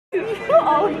I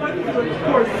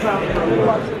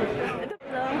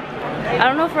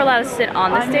don't know if we're allowed to sit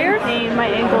on the stairs. My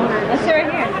ankle hurts. Let's sit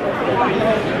right here.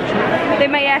 They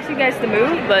might ask you guys to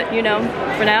move, but you know,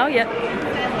 for now, yep.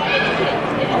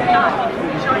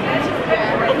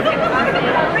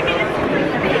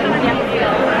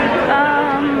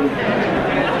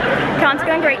 Cant's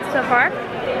going great so far.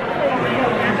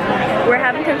 We're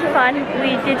having tons of fun.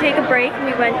 We did take a break.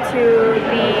 We went to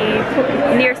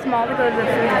the nearest mall to go to the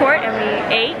food court and we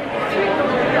ate.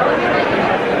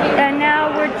 And now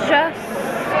we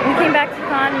came back to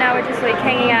con, now we're just like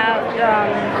hanging out.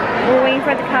 We're waiting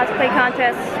for the cosplay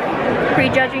contest,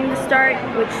 prejudging the start,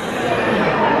 which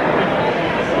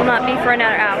will not be for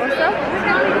another hour or so.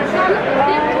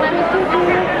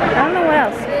 I don't know what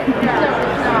else.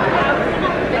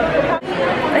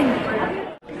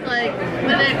 Like the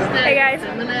next day. Hey guys.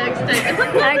 And the next day.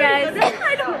 Hi guys.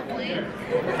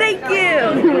 Thank you.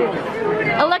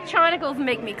 Electronicals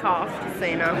make me cough, just so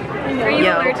you know. Are you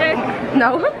allergic?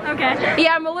 No. Okay.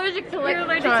 Yeah, I'm allergic to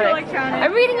electronics. You're allergic to electronics.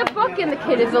 I'm reading a book and the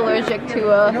kid is allergic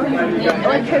to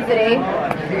electricity.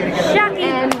 Shocking.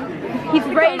 And he's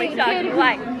writing. The kid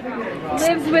Why?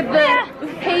 lives with the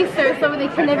pacer so they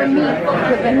can never meet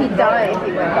because then he'd die if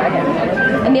he went by him.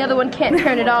 And the other one can't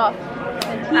turn it off.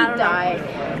 And he'd die.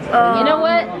 You know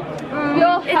what?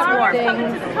 You'll have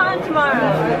things. tomorrow.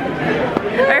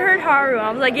 I heard Haru.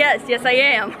 I was like, yes, I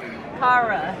am.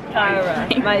 Kara,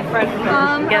 my friend.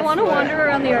 I want to wander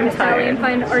around the artist alley and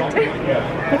find art.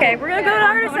 Okay, we're gonna go to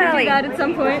artist alley. that at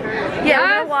some point. Yeah, we're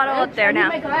gonna waddle up there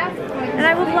now, and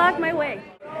I will vlog my way.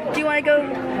 Do you want to go?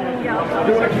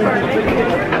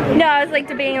 No, I was like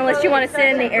debating unless you want to sit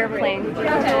in the airplane.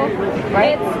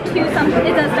 Right? It's 2 something.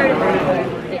 It does start at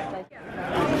 3.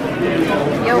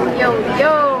 Yo,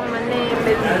 my name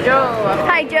is Joe.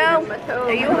 Hi, Joe.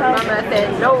 Are you home? Mama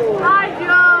said no. Hi,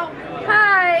 Joe.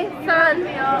 Hi, son.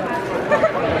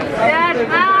 Dad,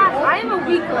 I'm a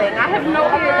weakling. I have no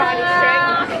upper body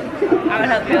strength. I would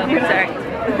help you up. Sorry.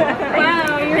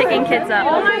 Wow, you're Picking kids up.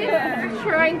 All my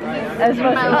strength is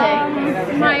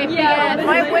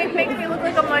my weight makes me look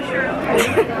like a mushroom.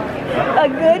 A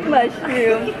good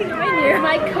mushroom.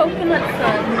 my coconut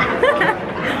son.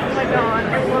 Oh my god, I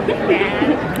love it,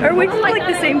 man. Or we just like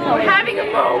the same color. Having a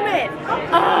moment.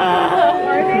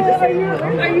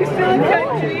 Are you still in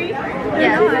country?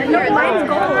 Yeah. Mine's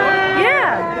gold.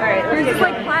 Yeah. Alright, let's get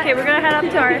going. Okay, we're gonna head up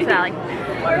to Artist Alley.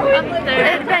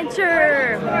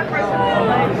 Adventure!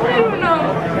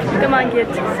 Come on, kids.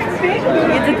 You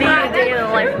get to be a day in the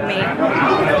life of me.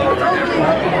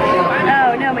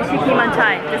 Oh no, my shoe came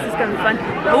untied. This is gonna be fun.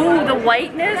 Oh, the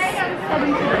whiteness!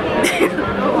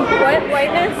 What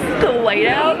whiteness? The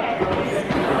whiteout?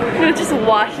 It just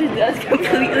washes us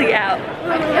completely out.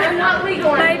 I'm not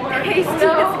legal. My pasty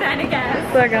Hispanic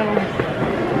ass. So I'm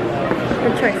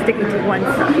gonna try sticking to one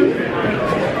side.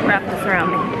 Wrap this around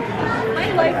me.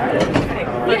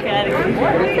 Look at it.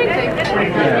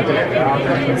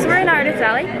 So we're in Artist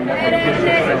Alley.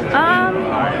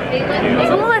 It's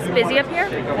a little less busy up here.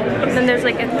 Then there's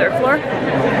like a 3rd floor.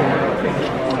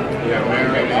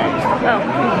 Oh,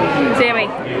 Sammy.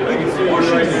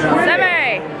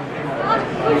 Sammy!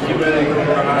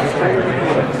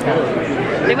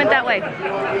 They went that way.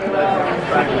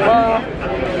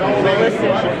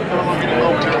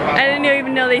 I didn't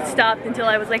even know they stopped until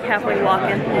I was like halfway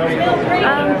walking.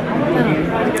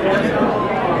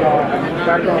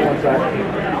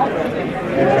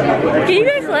 Can you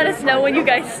guys let us know when you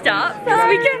guys stop? Because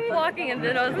we kept walking and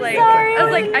then I was like,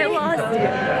 I lost you.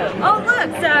 Oh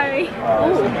look, sorry.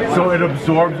 So it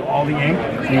absorbs all the ink,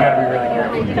 so you gotta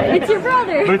be really careful. It's your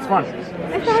brother. But it's fun.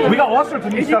 We got all sorts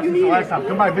of new stuff since the last time.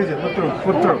 Come by, visit, look through,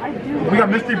 flip through. We got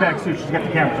mystery bags too. She's got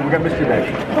the camera, so we got mystery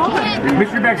bags.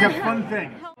 Mystery bags have fun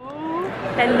things.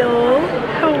 Hello.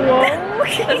 Hello.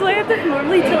 That's why I have to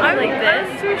normally tilt it like this.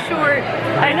 I'm too short.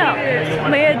 I know.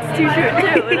 My head's too short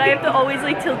too, and I have to always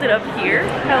like tilt it up here.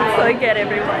 So I get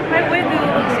everyone. My wig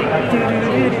looks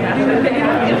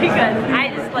because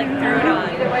I just like threw it on.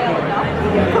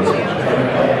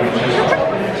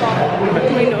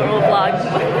 My normal vlog.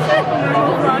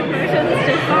 Normal vlog version is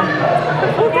just.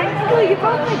 Oh, technically, you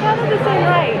probably got on the same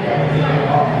height.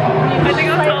 I think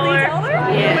I'm taller.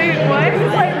 Yeah. Wait, what?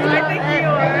 I think you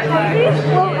are.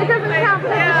 Well, it doesn't count.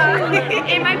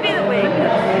 It might be the wig.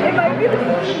 It might be the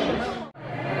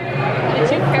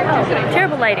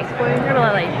Terrible lighting. Terrible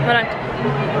lighting. Hold on.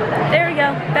 There we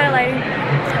go. Better lighting.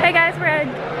 Hey guys, we're at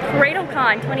Cradle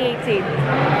Con 2018.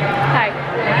 Hi.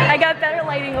 I got better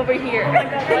lighting over here.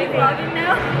 Are you vlogging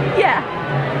now? Yeah.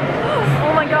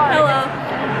 Oh my god. Hello.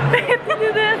 I have to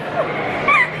do this.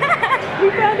 We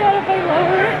found out if I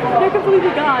lower it, they're completely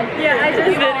gone. Yeah, I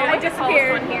just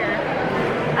disappeared.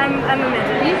 I'm a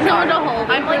midget. He's not a hole.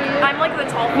 I'm like the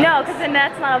tall. No, because then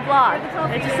that's not a vlog.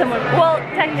 It's just someone. Well,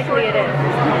 technically it is.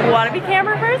 You want to be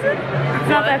camera person? It's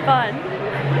not that fun.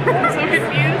 I'm so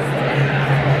confused.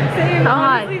 Same. Oh,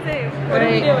 hi. Honestly, same. What are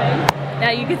we doing?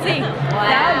 Now you can see. Now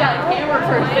I got a camera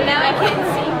person, but now I can't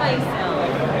see myself.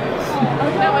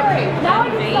 Now I can't. Now I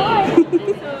can see.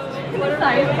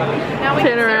 Now we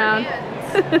Turn around.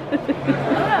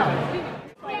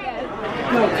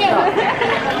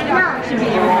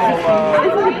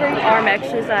 This is a great arm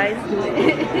exercise.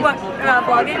 What?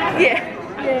 Vlogging? Yeah.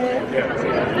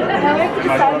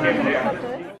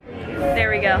 There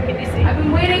we go. I've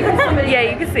been waiting for somebody. Yeah,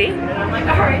 you can see.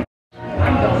 Alright.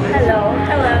 Hello.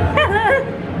 Hello.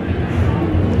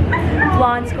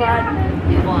 Blonde squad.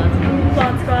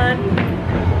 Blonde squad.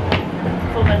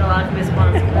 Full Metal Alchemist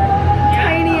monster.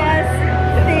 Tiny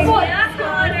ass thing.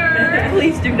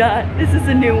 Please do not. This is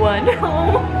a new one.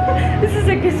 This is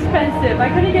expensive. I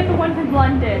couldn't get the one from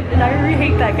London, and I really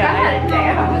hate that guy.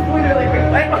 Damn, literally.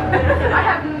 I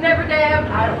have never dabbed.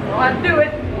 I don't know how to do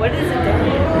it. What is it?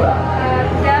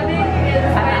 Dabbing is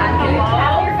when you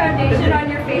tap your foundation on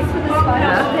your face with a sponge. I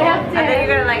thought you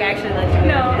were gonna like actually let you.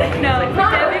 No.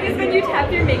 Dabbing is when you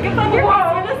tap your makeup on your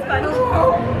face with a sponge.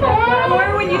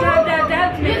 Or when you tap,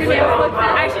 to make your nails look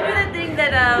better. I should do that thing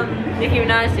that Nicki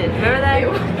Minaj did. Remember that?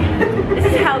 This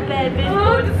is how bad bitch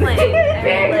boys are playing. And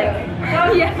then,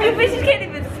 like, yeah, bitches can't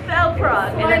even spell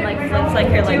prog. And then like flips like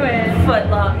her like foot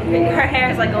long. Her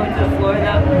hair's like going to the floor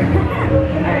though.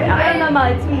 I don't know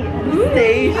my tweet.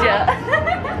 Anastasia.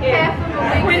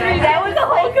 That was the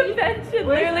whole convention.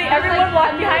 Literally, everyone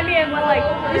walked behind me and went like,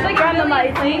 "There's like a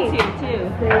million planes here too."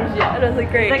 Anastasia. That was like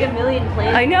great. It's like a million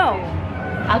planes. I know.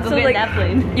 I'll go So, get like, that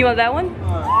plane. You want that one?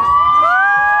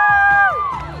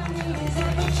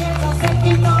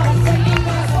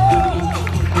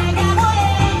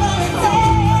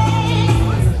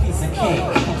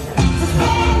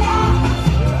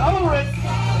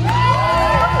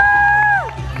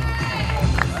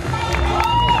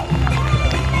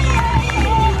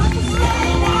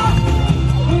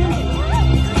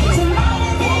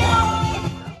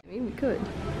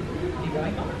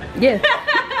 Yeah.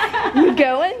 You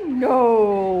going?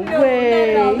 No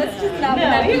way. No, that's just not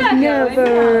what you're not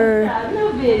Never.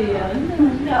 No video.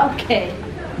 No. Okay.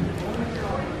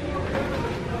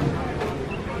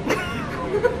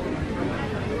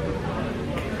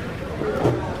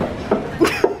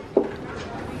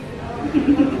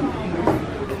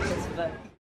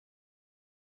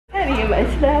 Penny in my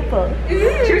Snapple.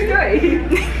 True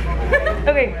story.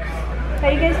 Okay. How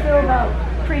do you guys feel about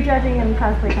prejudging in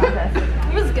cosplay contest?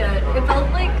 It was good. It felt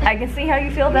like I can see how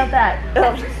you feel about that.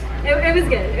 it was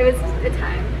good. It was a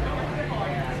time.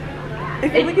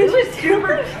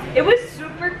 It was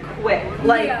super quick.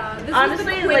 Like Yeah, this honestly,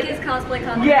 was the quickest cosplay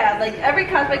contest. yeah, like every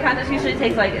cosplay contest usually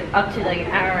takes like up to like an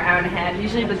hour and a half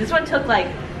usually, but this one took like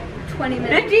 20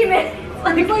 minutes. 50 minutes.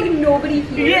 It was like nobody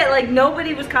here. Yeah, like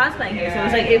nobody was cosplaying here, so it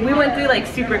was like we went through like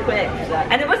super quick,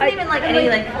 and it wasn't even like And any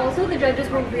like also the judges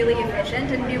were really efficient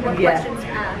and knew what Yeah. questions to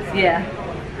ask. yeah.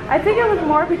 I think it was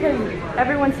more because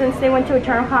everyone, since they went to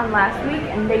EternalCon last week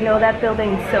and they know that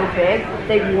building's so big,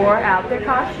 they wore out their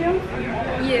costumes.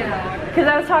 Yeah. Because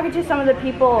I was talking to some of the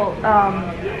people,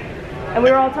 and we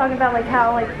were all talking about like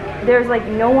how like there's like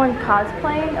no one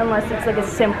cosplaying unless it's like a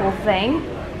simple thing.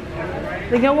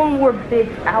 Like no one wore big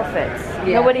outfits.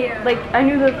 Yeah. Nobody, like I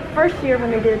knew the first year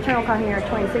when they did EternalCon here in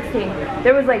 2016,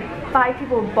 there was like 5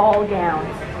 people with ball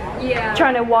gowns Yeah.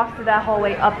 trying to walk through that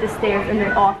hallway up the stairs and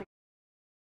then off.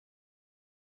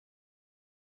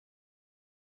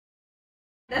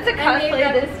 That's a I made cosplay.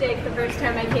 that mistake the first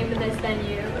time I came to this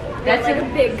venue. That's That's like a-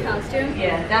 a big costume.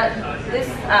 Yeah,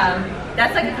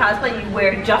 that's like a cosplay you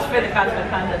wear just for the cosplay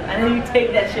contest, and then you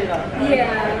take that shit off.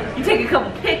 Yeah. You take a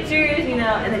couple pictures, you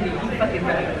know, and then you fucking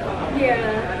run.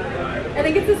 Yeah. I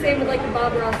think it's the same with like the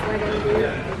Bob Ross Lego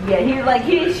dude. Yeah,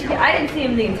 I didn't see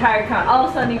him the entire con. All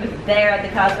of a sudden he was there at the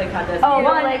cosplay contest. Oh, He the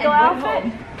won Lego and went outfit?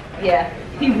 home. Yeah,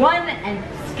 he won and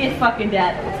skid fucking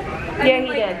daddled. Yeah, he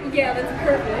did. Yeah, that's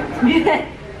perfect. Yeah.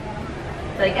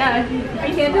 Like, I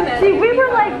can't imagine. See, we were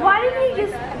like, why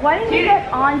didn't he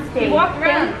get on stage? walked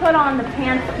around. Then put on the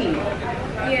pants piece.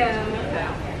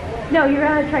 Yeah. No, you're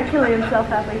gonna try killing himself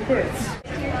halfway through.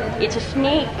 It's a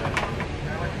snake.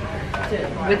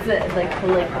 What's it like?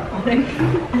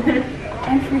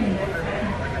 And free.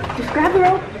 Just grab the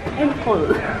rope and pull.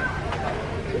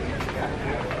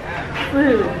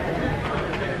 Woo.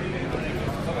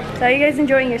 So how are you guys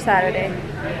enjoying your Saturday?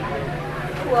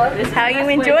 What? How are you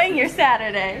enjoying your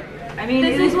Saturday? I mean,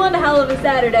 This was one hell of a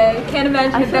Saturday. Can't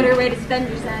imagine a better way to spend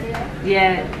your Saturday.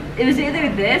 yeah. it was either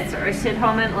this or sit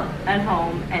home at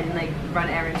home and like run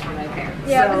errands for my parents.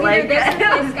 Yeah, so, it was like, either this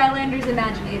or Skylanders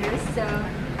Imaginators, so.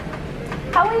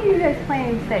 How late are you guys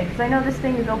planning to stay? Because I know this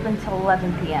thing is open till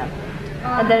 11 p.m.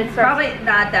 And then it starts. Probably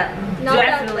not that. Not that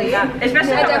definitely late. not.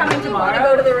 Especially I if I'm coming definitely want tomorrow. to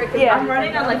go to the Rick and Yeah. I'm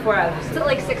running on like 4 hours. It's at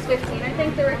like 6:15, I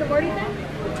think, the Rick and Morty thing.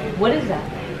 What is that?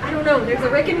 I don't know. There's a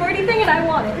Rick and Morty thing, and I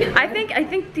want it. I think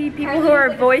the people who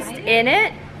are voiced in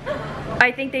it,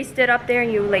 I think they stood up there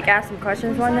and you like asked them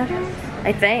questions one day.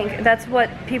 I think that's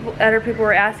what other people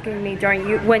were asking me during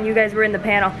when you guys were in the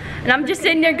panel, and I'm just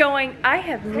sitting there going, I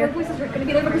have My no. voice is Rick gonna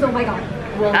be there because oh my god.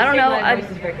 Well, I don't know. My voice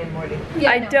is Rick and Morty.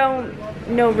 Yeah, I don't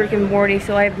know Rick and Morty,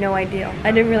 so I have no idea.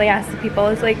 I didn't really ask the people. I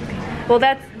was like, well,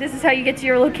 this is how you get to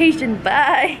your location.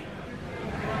 Bye.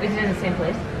 Is it in the same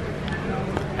place?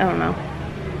 I don't know.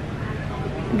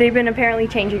 They've been apparently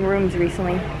changing rooms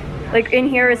recently. Like in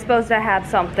here is supposed to have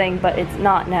something, but it's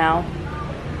not now.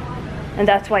 And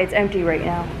that's why it's empty right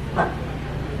now.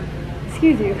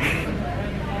 Excuse you.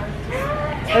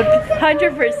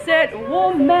 100%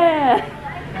 woman. I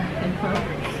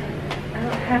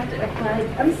don't have to apply.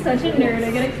 I'm such a nerd. I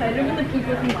get excited when the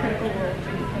people from Critical Role.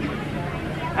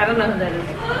 I don't know who that is.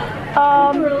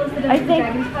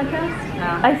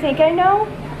 I think I know,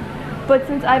 but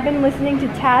since I've been listening to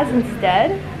Taz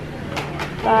instead,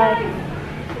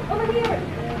 Over here.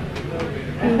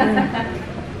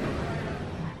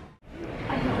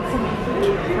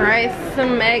 Fry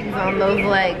some eggs on those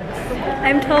legs.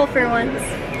 I'm tall for once.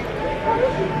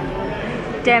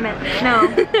 Damn it. No.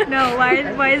 No,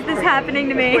 why is this happening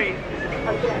to me?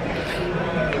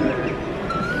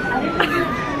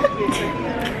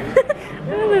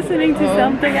 I'm listening to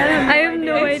something. I have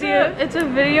no idea. It's a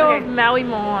video of Maui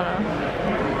Moana.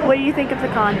 What do you think of the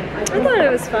con? I thought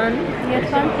it was fun. You had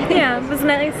fun? Yeah, it was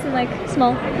nice and like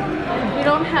small. We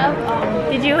don't have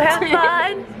Did you have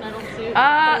fun?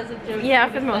 yeah,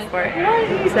 for the most part.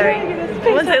 Sorry.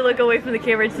 Once I look away from the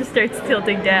camera, it just starts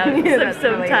tilting down. Yeah, I'm that's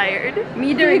so really tired.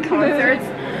 Me during concerts,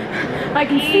 I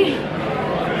can see.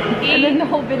 And then the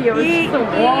whole video is just a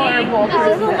waterfall.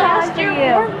 Last year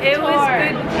It was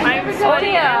good. I'm sweaty.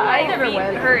 yeah, I My never feet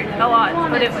went. hurt a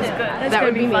lot, but it was good. That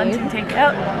would be fun me. to take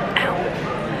out. Ow.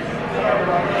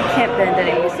 I can't bend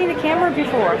it. Have you seen the camera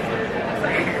before?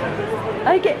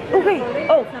 I get. Oh wait.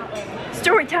 Oh,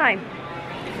 story time.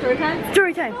 Story time?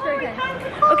 Story time. Okay.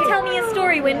 Tell me a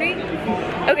story, Winry.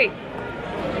 Okay.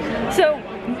 So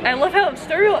I love how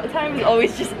story time is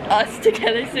always just us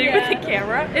together sitting with the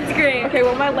camera. It's great. Okay,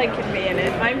 well my leg can be in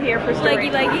it. I'm here for story.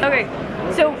 Leggy. Okay.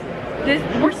 So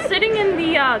we're sitting in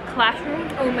the classroom.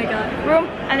 Oh my god. Room,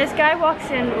 and this guy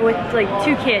walks in with like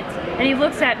 2 kids, and he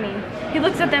looks at me. He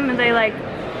looks at them and they like,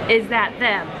 is that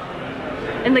them?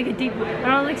 And like a deep, and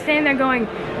I was like standing there going,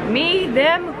 me,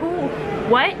 them, who,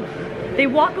 what? They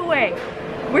walk away.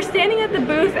 We're standing at the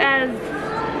booth as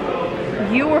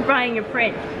you were buying a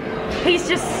print. He's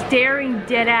just staring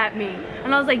dead at me.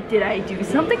 And I was like, did I do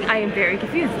something? I am very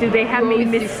confused. Do they have me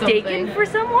mistaken for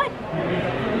someone?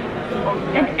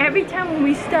 And every time when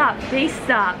we stop, they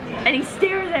stop. And he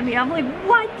stares at me. I'm like,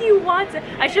 what do you want?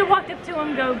 I should have walked up to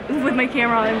him, go with my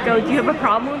camera on, and go, do you have a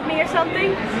problem with me or something?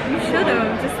 You should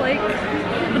have. Just like.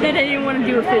 But then I didn't want to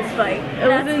do a fist fight. I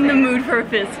wasn't in the mood for a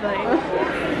fist fight.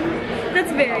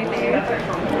 That's very fair.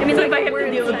 I mean, so if I have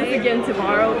to deal with this again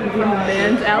tomorrow when the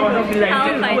band's out, I'll be like,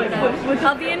 I'll dude, fight what- them. what-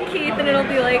 I'll be in Keith and it'll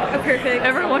be like a perfect.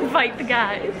 everyone fight the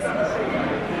guys.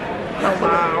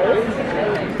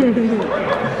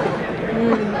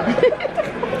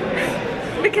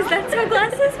 Because that's how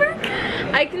glasses work?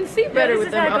 I can see better this with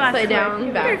is them how glasses upside down,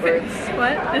 work. backwards.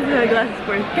 What? This is how glasses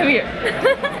work. Come here.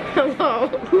 Hello.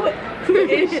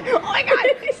 Oh my god,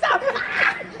 stop!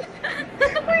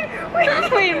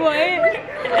 Wait, what?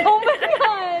 Oh my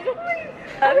god!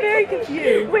 I'm very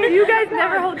confused. Wait, you guys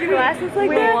never hold your glasses like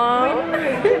that?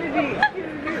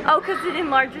 Oh, because it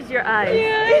enlarges your eyes.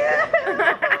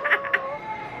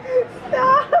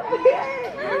 Stop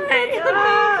Hey,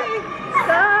 stop!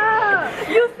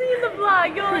 You'll see in the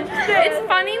vlog, you'll understand. It's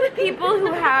funny with people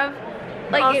who have,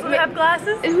 like, Also have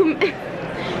glasses? who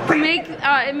make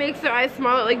it makes their eyes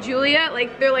smaller. Like Julia,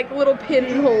 like they're like little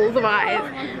pinholes of eyes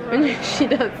when she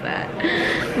does that.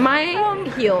 My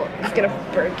heel is gonna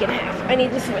break in half. I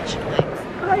need to switch legs.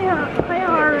 Hi,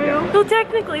 how are you? Well,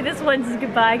 technically this one's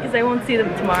goodbye because I won't see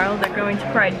them tomorrow. They're going to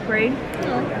Pride Parade.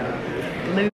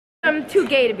 I'm too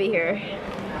gay to be here.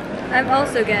 I'm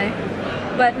also gay,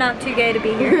 but not too gay to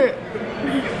be here.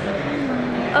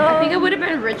 I think it would have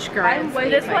been rich girls.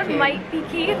 This one might be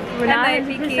Keith. We're not might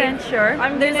be 100% sure.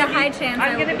 There's a high chance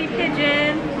I'm gonna be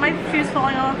Pigeon. My shoe's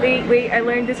falling off. Wait, I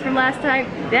learned this from last time.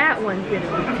 That one's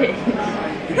gonna be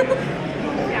Pigeon.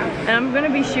 And I'm gonna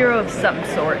be Shiro of some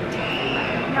sort.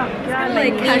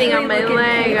 Like Eating on my casually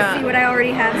leg. look, see what I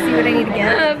already have, see what I need to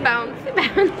get. Bouncy,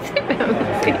 bouncy,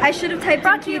 bouncy. I should have typed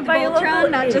in Keith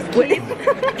Voltron, not just Keith.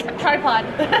 Tripod.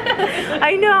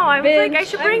 I know, I was like, I Bitch,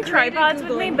 should bring I'm great at tripods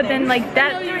with me, Googling but then like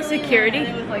that through security.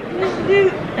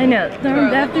 I know,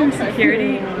 that through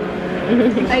security.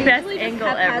 I Best usually just angle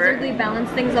ever. haphazardly balance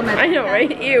things on my I know, backpack.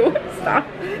 right? Ew. Stop.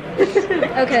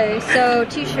 Okay, so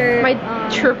t-shirt. My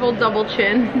triple double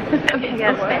chin. Okay,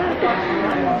 yes.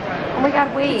 Oh my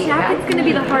god, wait. Jacket's gonna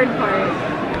be the hard part.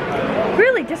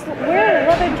 Really, just wear a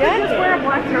leather jacket. Just wear a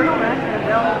black turtleneck.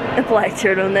 A black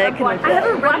turtleneck. I have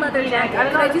a red leather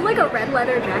jacket. Could I do like a red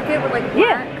leather jacket with like black?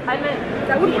 Yeah. I meant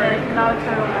That would work. not a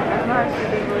turtleneck. I'm not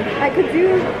English. I could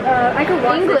do, I could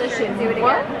wash English this shirt and do it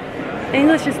what? again.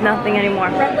 English is nothing anymore.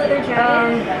 Red leather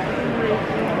jacket.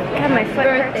 God, my foot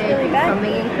hurts really bad.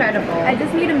 Something incredible. I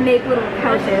just need to make little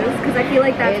pouches because I feel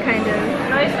like that's kind of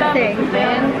Nice a stuff. thing.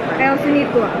 I also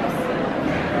need gloves.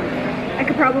 I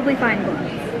could probably find gloves.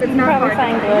 It's not Probably hard.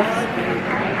 find gloves.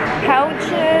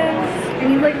 Pouches. I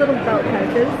need like little belt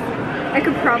pouches. I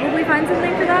could probably find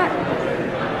something for that.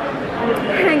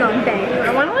 Hang on, babe. I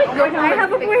want to like go home I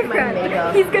have a and fix my boyfriend.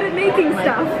 makeup. He's good at making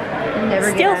stuff.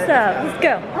 Never get Steal out of stuff. Let's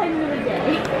go. I'm really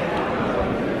gay.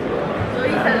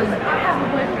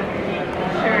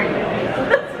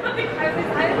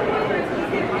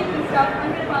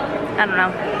 I don't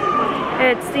know.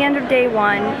 It's the end of day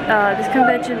one. This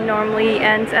convention normally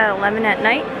ends at 11 at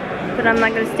night, but I'm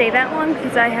not going to stay that long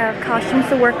because I have costumes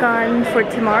to work on for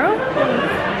tomorrow.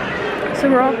 So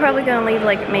we're all probably going to leave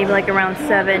like maybe like around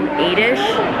 7, 8-ish.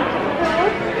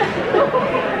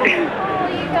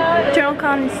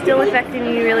 JournalCon is still affecting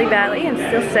me really badly. I'm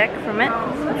still sick from it.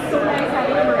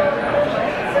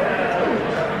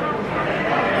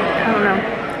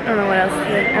 I don't know what else to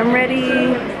do. I'm ready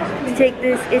to take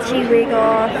this itchy wig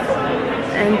off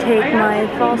and take my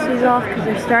fall sleeves off because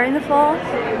they're starting to fall.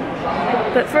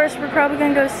 But first we're probably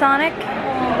going to go to Sonic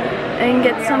and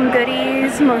get some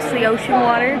goodies, mostly ocean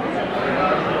water.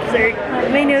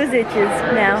 My nose itches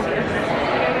now.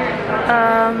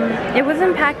 It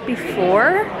wasn't packed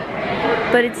before,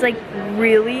 but it's like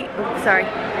really,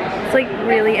 it's like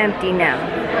really empty now.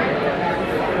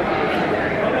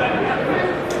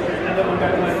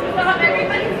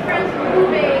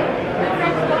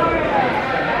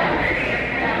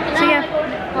 So yeah,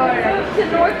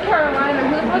 to North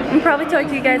Carolina. I'll probably talk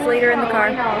to you guys later in the car.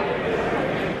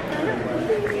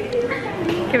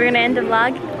 Okay, we're gonna end the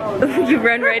vlog. You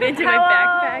run right into my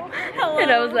backpack. Hello.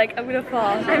 And I was like, I'm gonna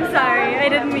fall. I'm sorry. I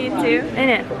didn't mean to. I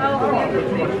know.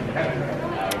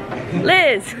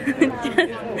 Liz!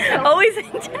 Always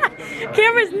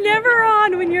camera's never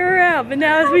on when you're around, but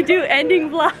now as we do ending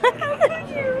vlog.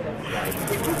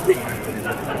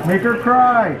 Make her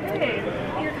cry.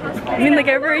 I mean, like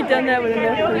I've already done that with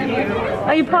enough of you.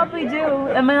 Oh, you probably do.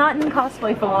 Am I not in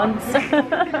cosplay for once? But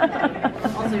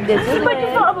you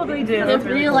probably do. If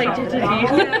you liked it,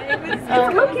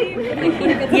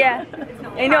 Yeah.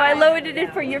 I know, I loaded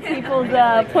it for your people's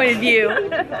point of view.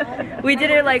 We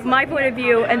did it like my point of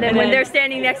view, and then when they're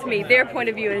standing next to me, their point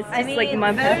of view is just like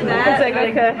my point of view. It's like,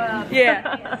 okay.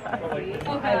 Yeah.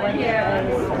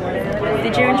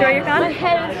 Did you enjoy your con?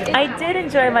 I did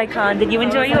enjoy my con. Did you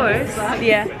enjoy yours?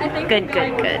 Yeah. Good,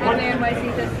 good, good.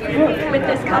 With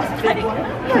this cosplay.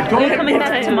 Are you coming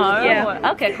back tomorrow? Yeah. Or-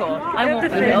 okay, cool. I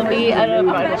won't be. I'll be at a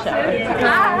bridal shower. I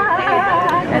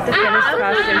have to finish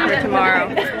costume for tomorrow.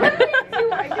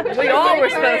 We all were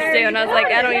supposed to, and I was like,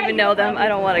 I don't even know them. I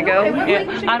don't want to go. Yeah,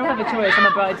 I don't have a choice. I'm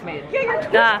a bridesmaid.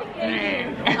 Ah.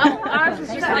 Ours was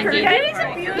just like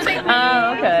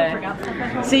Oh, okay.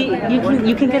 See,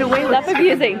 you can get away with Stop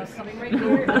abusing.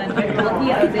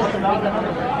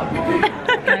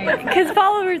 Because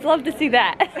followers love to see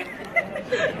that.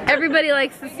 everybody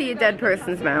likes to see a dead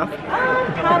person's mouth.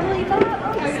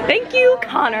 Thank you,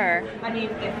 Connor.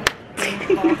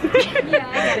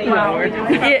 Wow.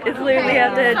 Yeah, it's literally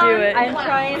how to do it. I'm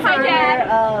trying Hi, Dad.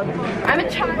 for, I'm a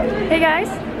child. Hey guys,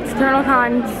 it's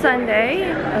JournalCon Sunday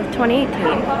of 2018.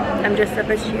 I'm dressed up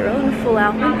as Shiro in a full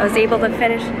outfit. I was able to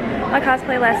finish my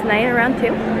cosplay last night around 2.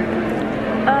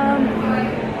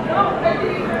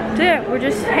 So yeah, we're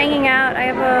just hanging out. I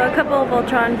have a couple of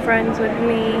Voltron friends with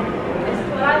me.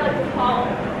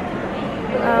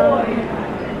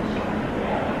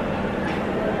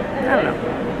 I don't know.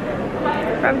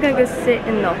 Probably gonna go sit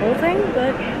in the whole thing,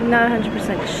 but I'm not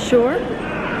 100% sure.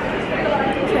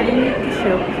 Trying to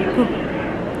show people.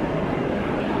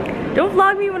 Don't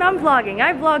vlog me when I'm vlogging.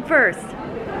 I vlog first.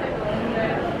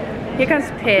 Here comes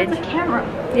Pidge. Camera.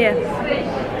 Yeah.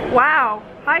 Wow.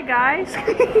 Hi guys.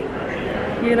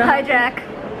 You know. Hi, Jack.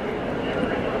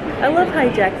 I love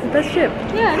hijacks. It's the best ship.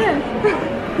 Yeah, it is.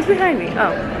 Who's behind me?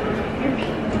 Oh.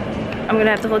 I'm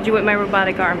gonna have to hold you with my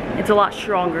robotic arm. It's a lot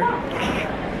stronger.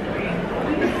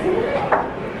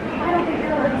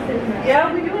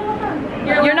 Yeah, we do all the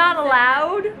time. You're not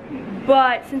allowed,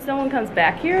 but since no one comes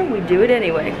back here, we do it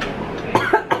anyway.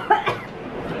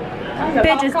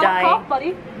 Bitch is dying. Cough,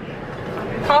 buddy.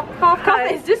 Cough, cough,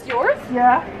 cough. Is this yours?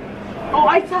 Yeah. Oh,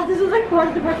 I thought this was like part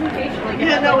of the presentation. Like,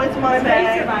 Yeah, no, it's my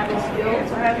bag. Survival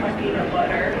skills. I have my peanut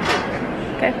butter.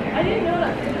 Okay. I didn't know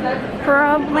that.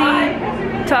 Probably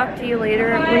talk to you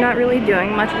later. We're not really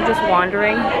doing much. We're just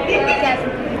wandering.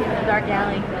 Dark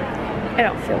alley. I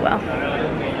don't feel well.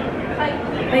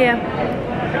 But yeah.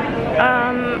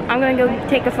 I'm gonna go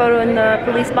take a photo in the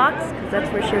police box because that's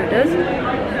where Shira does.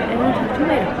 And we'll talk to you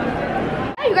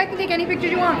later. Hey, you guys can take any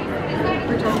pictures you want.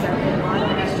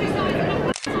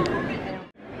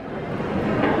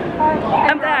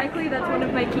 I'm back. Ironically, that's one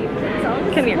of my key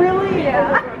songs. Come here. Really?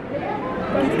 Yeah.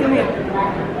 Come here.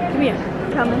 Come here.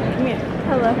 Coming. Come here.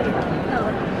 Hello. Hello.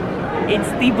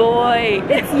 It's the boy.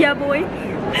 It's yeah, boy.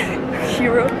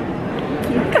 Shiro.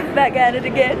 Back at it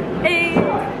again. Hey.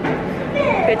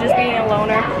 Bitch is being a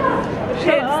loner.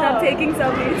 Stop taking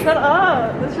selfies. Shut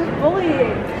up. This is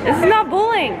bullying. This is not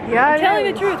bullying. Yeah, I'm it telling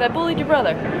is. the truth. I bullied your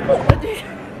brother.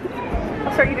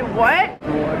 I'm sorry, you did what?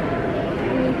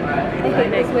 I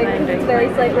hate this wig because it's very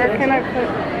slightly. Where can I put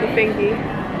the thingy?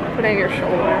 Put it on your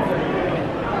shoulder.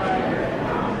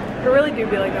 It really do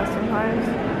be like that sometimes.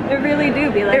 It really do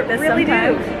be like It this really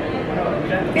sometimes. do.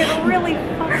 It really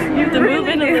fucking You have to move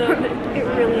in a little bit. It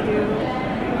really do.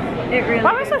 It really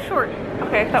Why am I so short?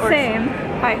 Okay, that works. Same.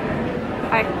 Hi.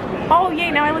 Hi. Oh,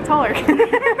 yay, now I look taller. We're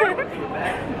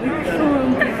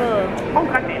fooling people. Oh,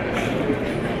 goddamn.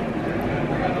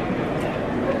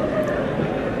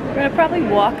 We're gonna probably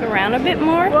walk around a bit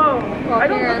more. Whoa. I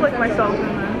don't here look like and myself in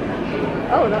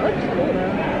that. Oh, that looks cool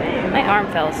though. My arm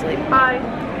fell asleep. Hi.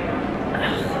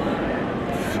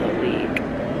 So weak.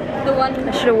 The one.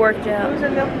 I should have worked out. Who's a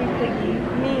milky piggy?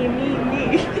 Me.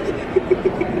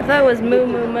 I thought it was moo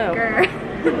moo moo. Grr.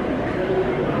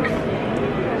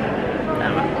 Oh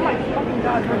my fucking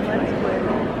god, her legs were.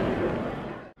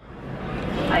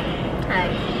 Hi.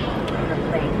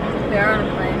 We are on a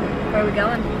plane. Where are we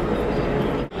going?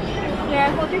 Yeah,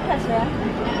 hold your cursor.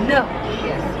 No.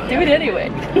 Do it anyway.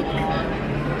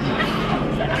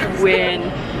 Win.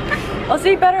 I'll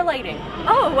see better lighting.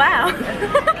 Oh wow.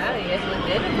 Wow, you guys look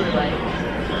good in blue light.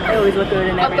 I always look good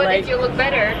in every But light. if you look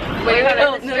better, wait,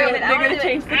 Oh, no, they're gonna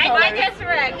change the I color. might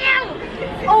tesseract. No!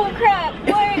 Oh crap!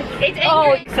 What? It's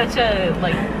Oh, angry. such a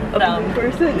like dumb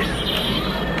person.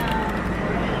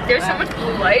 There's so much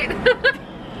blue light.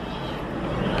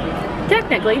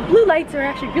 Technically, blue lights are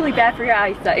actually really bad for your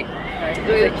eyesight.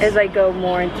 As I go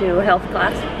more into a health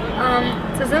class.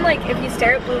 So then like if you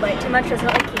stare at blue light too much, doesn't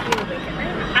it like keep you awake at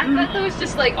night? I thought that was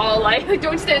just like all light. Like,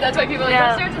 don't stare. That's why people are like,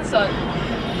 Yeah. don't stare at the sun.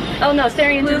 Oh no,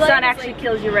 staring into Blue the light sun is actually like-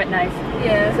 kills your retinitis.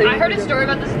 Yeah. So I heard a story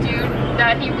about this dude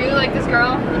that he really liked this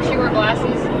girl and she wore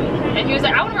glasses. And he was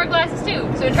like, I want to wear glasses too.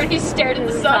 So in turn he stared at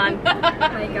the sun. Oh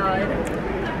my god.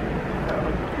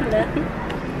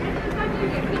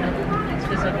 It's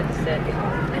just like it's sick.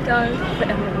 It does.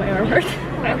 My arm hurts.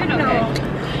 I've been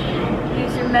okay.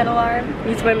 Use your metal arm.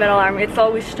 Use my metal arm. It's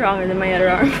always stronger than my other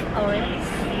arm. Always.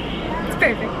 It's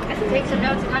perfect. Take some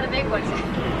notes on how to make one.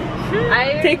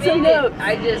 I Take some did it. notes.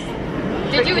 I just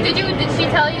did she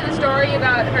tell you the story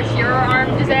about her hero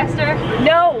arm disaster?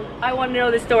 No, I want to know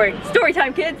the story. Story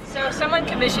time, kids. So someone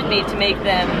commissioned me to make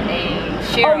them a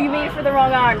Shiro Oh, you made it for the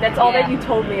wrong arm. That's all that Yeah. you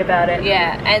told me about it.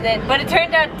 Yeah, and then, but it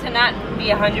turned out to not be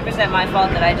 100% my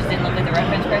fault that I just didn't look at the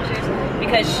reference pictures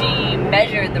because she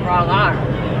measured the wrong arm.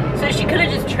 So she could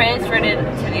have just transferred it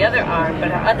to the other arm,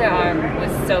 but her other arm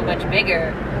was so much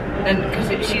bigger than, because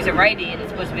she's a righty and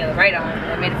it's supposed to be on the right arm,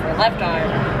 and I made it for the left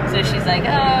arm. So she's like,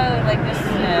 oh, like this,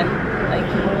 like,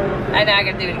 I know I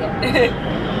gotta do it again.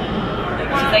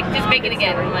 She's like, just make it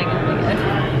again. I'm like, oh my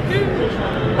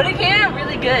god. But it came out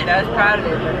really good. I was proud of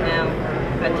it, but now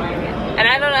I have to do it again. And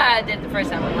I don't know how I did it the first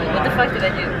time. I'm like, what the fuck did I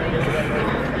do?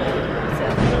 So,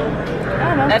 I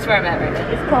don't know. that's where I'm at right now.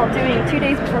 It's called doing 2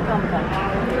 days before Comic-Con.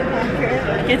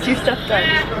 Get your stuff done.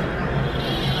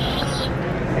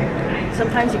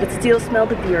 Sometimes you could still smell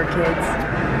the beer, kids.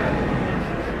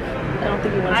 I don't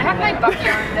think you want to I have smell my that. Bucky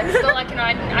arm that's still I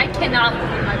cannot move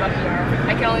with my Bucky arm.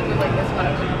 I can only move like this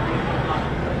much.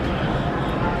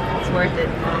 It's worth it.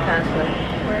 Cosplay.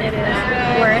 It is.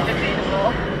 Worth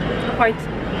debatable. Parts.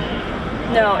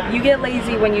 No, you get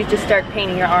lazy when you just start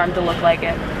painting your arm to look like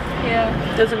it. Yeah.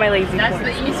 Those are my lazy That's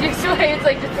points. the easiest way. It's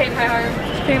like just paint my arm.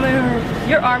 Just paint my arm.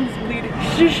 Your arm's bleeding.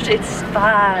 Shush, it's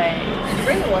fine. Did you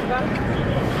bring the one back?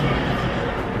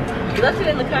 You left it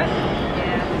in the car?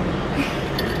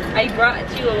 Yeah. I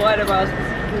brought you a water bottle so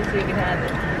you can have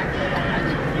it.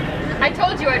 I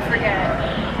told you I'd forget.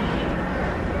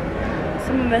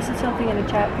 Someone messaged something in the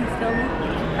chat. Please tell me.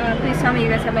 Please tell me you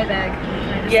guys have my bag.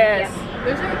 Yes.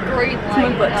 There's a great My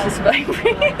line. butt's just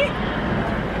vibrating.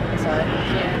 Sorry.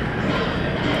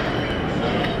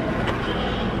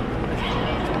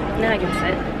 Now I can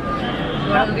sit.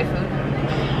 You want to go get food?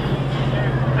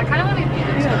 I kind of want to be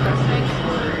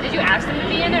there. Did you ask them to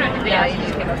be in it, or did they ask you?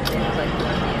 just came up to me and was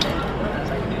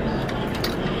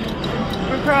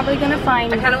like, We're probably gonna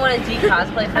find. I kind of want to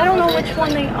de-cosplay. I don't know which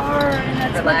one they are, and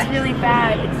that's Relax. what's really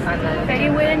bad. It's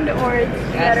Feywind or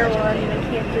it's the other one.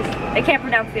 I can't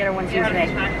pronounce the other one's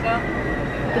username.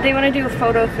 But they want to do a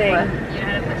photo thing. You know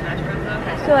how to play Smash Bros.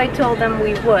 though? So I told them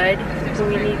we would, so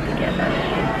we need to get them.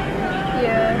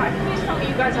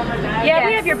 Yeah,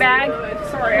 we have your bag.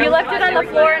 Sorry. You left it on the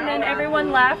floor and then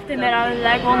everyone left and then I was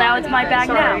like, well now it's my bag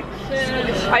now.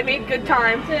 I made good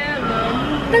time.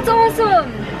 That's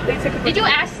awesome! Did you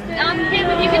ask him if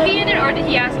you could be in it, or did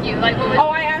he ask you? Like, what was? Oh,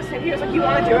 I asked him. He was like, "You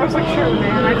want to do it?" I was like, "Sure,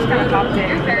 man." I just kind of hopped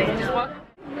in.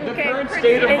 The current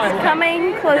state of my It's life.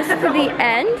 coming close to the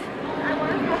end.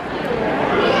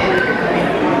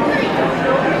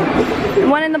 The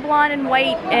one in the blonde and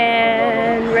white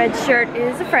and red shirt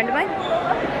is a friend of mine.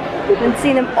 I've been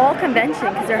seeing them all convention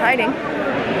because they're hiding.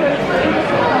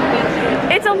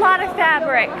 It's a lot of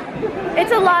fabric.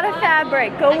 It's a lot of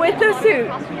fabric. Go with the suit.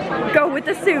 Go with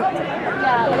the suit.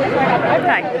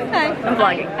 Hi. I'm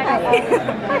vlogging.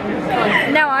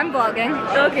 Now I'm vlogging.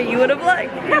 Okay, you would have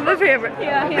liked. You're my favorite.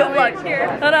 Yeah, Good luck.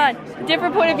 Hold on.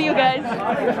 Different point of view, guys.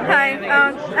 Hi.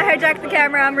 I hijacked the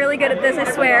camera. I'm really good at this. I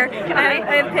swear. I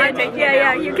have pitch.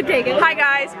 Yeah, you can take it. Hi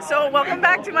guys. So welcome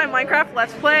back to my Minecraft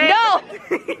Let's Play. No!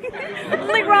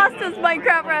 Only Ross does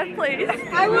Minecraft Let's Plays.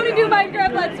 I want to do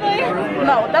Minecraft Let's Play.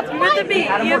 No, that's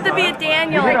You have to be a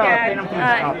Daniel.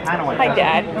 Hi,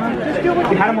 Dad. Your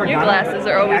glasses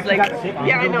are always like.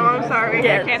 Yeah, I know. I'm sorry.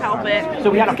 Yes. I can't help it. So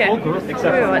we had a Okay. full group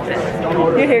except Ooh, what's this?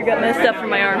 Your hair got messed up from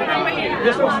my arm.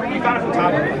 this was we found it from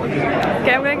top.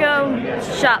 Okay, I'm gonna go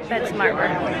shop at Smartwear.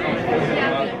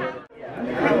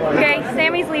 Okay,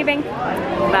 Sammy's leaving.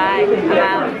 Bye. I'm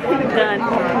out. Done.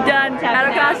 Done. Out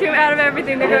of costume, out of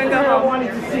everything. They're gonna go home.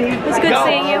 It's good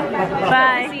seeing you.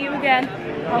 Bye. See you again.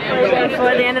 Hopefully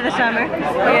before the end of the summer.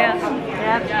 Yeah.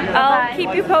 I'll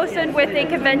keep you posted with a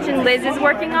convention Liz is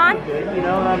working on.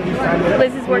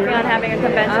 Liz is working on having a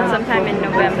convention sometime in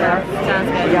November. Sounds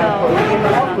good. So, I'll keep you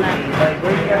posted on that.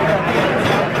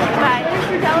 Bye.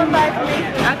 Tell them bye for me.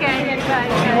 Okay. Bye.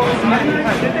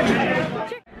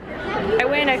 I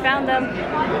win. I found them.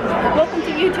 Welcome to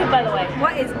YouTube, by the way.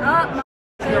 What is up?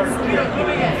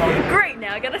 Great.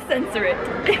 Now I gotta censor it.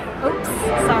 Oops.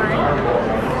 Sorry.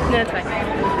 No, it's fine.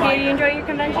 Did you enjoy your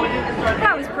convention?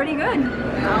 That was pretty good.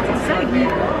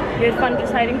 You had fun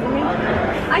just hiding from me?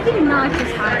 I did not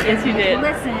just hide. Yes, you did.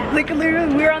 Listen. Like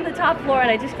literally, we were on the top floor and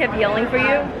I just kept yelling for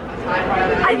you.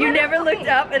 And you never looked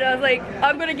up and I was like,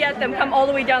 I'm gonna get them. Come all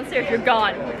the way downstairs. You're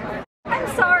gone. I'm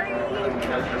sorry.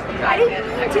 I didn't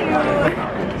mean to.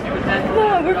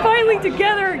 No, we're finally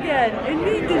together again. I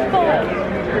need this ball.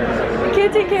 We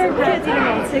can't take care of kids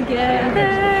anymore. Together.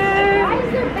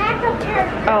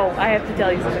 Oh, I have to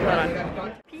tell you something. Hold on.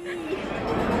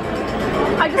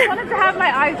 I just wanted to have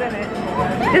my eyes in it.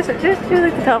 Just do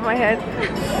like the top of my head.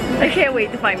 I can't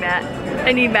wait to find Matt.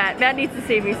 I need Matt. Matt needs to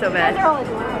save me so bad.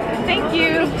 Thank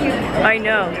you. I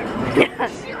know.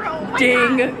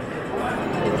 Ding.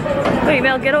 Wait,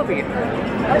 Mel, get over here.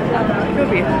 Get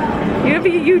over here. You're gonna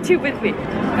be YouTube with me.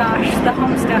 Gosh, the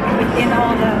Homestuck within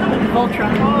all the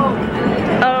Voltron.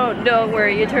 Oh, don't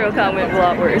worry. Eternal Con went a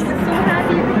lot worse. Eternal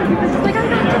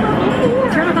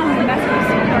Con was the best one so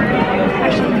far.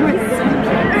 Actually, you were so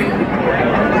cute.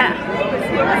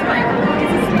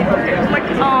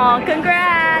 Aw,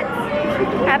 congrats!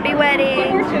 Happy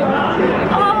wedding!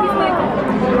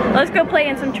 Oh, let's go play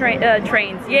in some trains.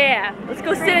 Yeah, let's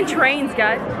go sit in trains,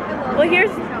 guys. Well, here's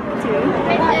two.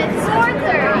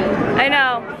 I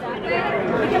know.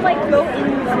 We can like go in.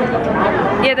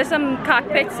 Yeah, there's some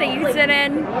cockpits that you can sit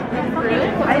in.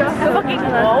 Fucking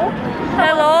hello.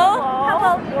 Hello.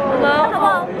 Hello. Hello.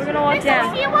 Hello. We're gonna walk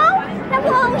down.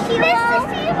 Hello, she wants to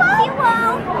see you.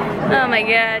 Oh my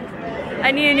god.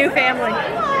 I need a new family.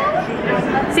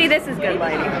 See, this is good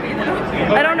lighting.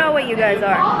 I don't know what you guys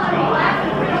are.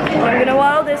 I'm gonna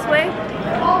waddle this way.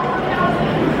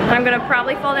 I'm gonna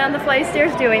probably fall down the flight of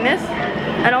stairs doing this.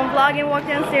 I don't vlog and walk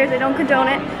downstairs. I don't condone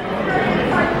it.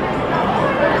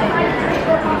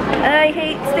 I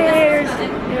hate stairs.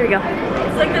 There we go.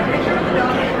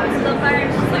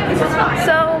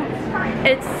 So,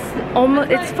 it's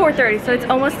almost, it's 4:30, so it's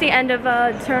almost the end of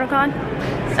EternalCon.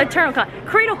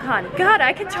 CradleCon. God,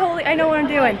 I know what I'm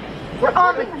doing. We're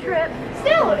on the trip.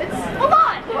 Still, it's a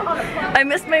lot. We're on a I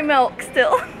missed my milk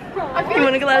still. You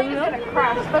want a glass of milk?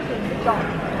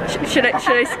 Should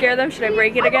I scare them? Should I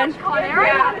break it again?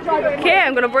 Okay,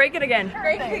 I'm gonna break it again.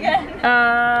 Break it again.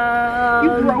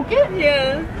 You broke it?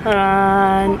 Yeah. Hold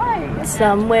on.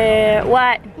 Somewhere.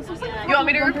 What? You want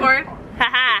me to record?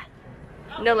 Haha.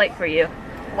 No light for you.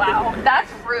 Wow,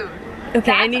 that's rude.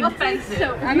 Okay, I need.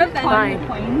 Offensive. I'm offended. Fine.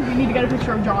 We need to get a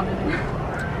picture of John.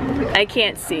 I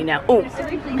can't see now. Oh.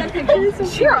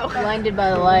 Shiro. Blinded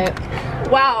by the light.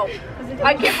 Wow.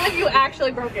 I can't believe you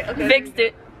actually broke it. Okay. Fixed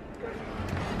it.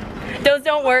 Those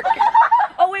don't work.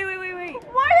 Oh wait.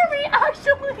 Why are we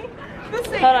actually the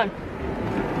same? Hold on.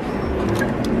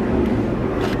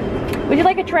 Would you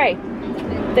like a tray?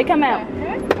 They come out.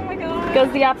 Oh my god.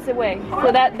 Goes the opposite way.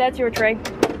 So that's your tray.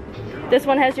 This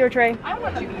one has your tray. I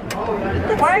want to be.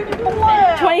 Why are you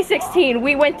blood? 2016.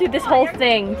 We went through this whole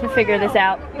thing to figure this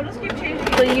out. We'll just keep changing.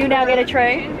 So you now get a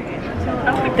tray.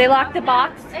 They locked the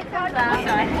box. The other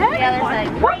side.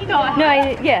 What? No,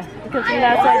 yeah, because from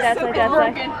that side, that side, that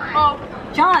side. Oh,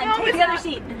 John, take the other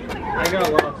seat. I got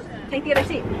lost. Take the other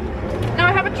seat. now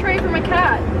I have a tray for my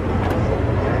cat.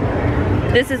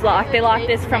 This is locked. They locked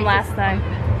this from last time.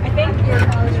 I think you're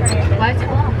on the train. Why is it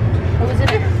locked? What was it?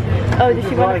 Oh, does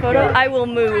she want a photo? I will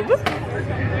move.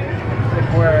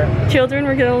 Children,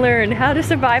 we're gonna learn how to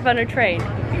survive on a train.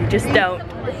 You just don't.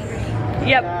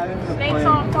 Yep. Snakes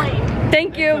on a plane.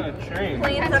 Thank you.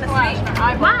 Planes on a snake.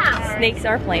 Wow. Snakes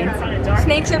are planes.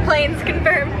 Snakes are planes,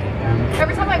 confirmed.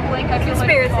 Every time I blink, I feel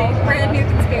Conspiracy. Brand new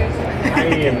conspiracy.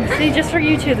 See, just for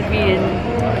you two to be in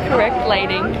correct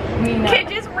lighting. Me not.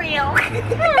 Kid is real.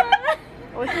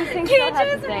 What's this thing still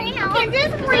has a thing? Kid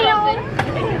is real.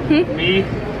 Me?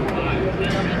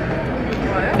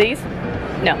 These?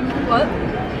 No. What?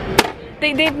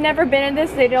 They've never been in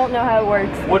this. They don't know how it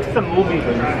works. What's the movie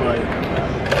that it's like?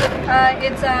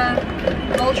 It's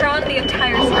Voltron, the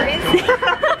entire series.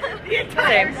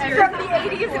 Same. From the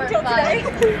 80s until today.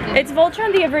 It's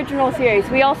Voltron, the original series.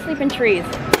 We all sleep in trees.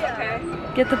 Okay.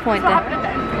 Get the point then.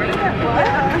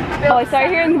 Oh, I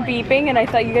started hearing beeping and I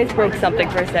thought you guys broke something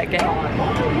for a second.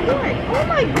 Oh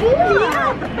my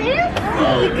god.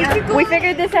 Fancy. We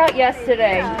figured this out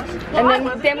yesterday. And then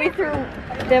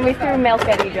we threw milk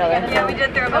at each other. Yeah, we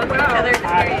did throw milk at each other. It's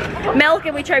great. Milk,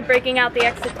 and we tried breaking out the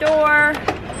exit door.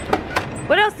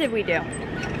 What else did we do?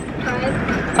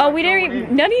 Oh, we didn't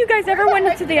even, none of you guys ever went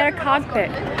into the other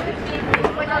cockpit.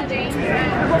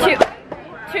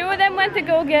 Two of them went to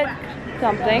go get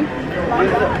something.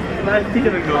 I think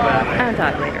I'm gonna go back. I'll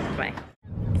talk later. Bye.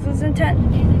 This is intense.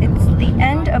 It's the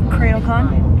end of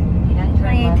CradleCon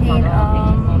 2018.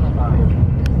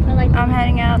 I'm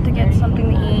heading out to get something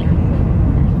to eat.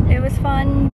 It was fun.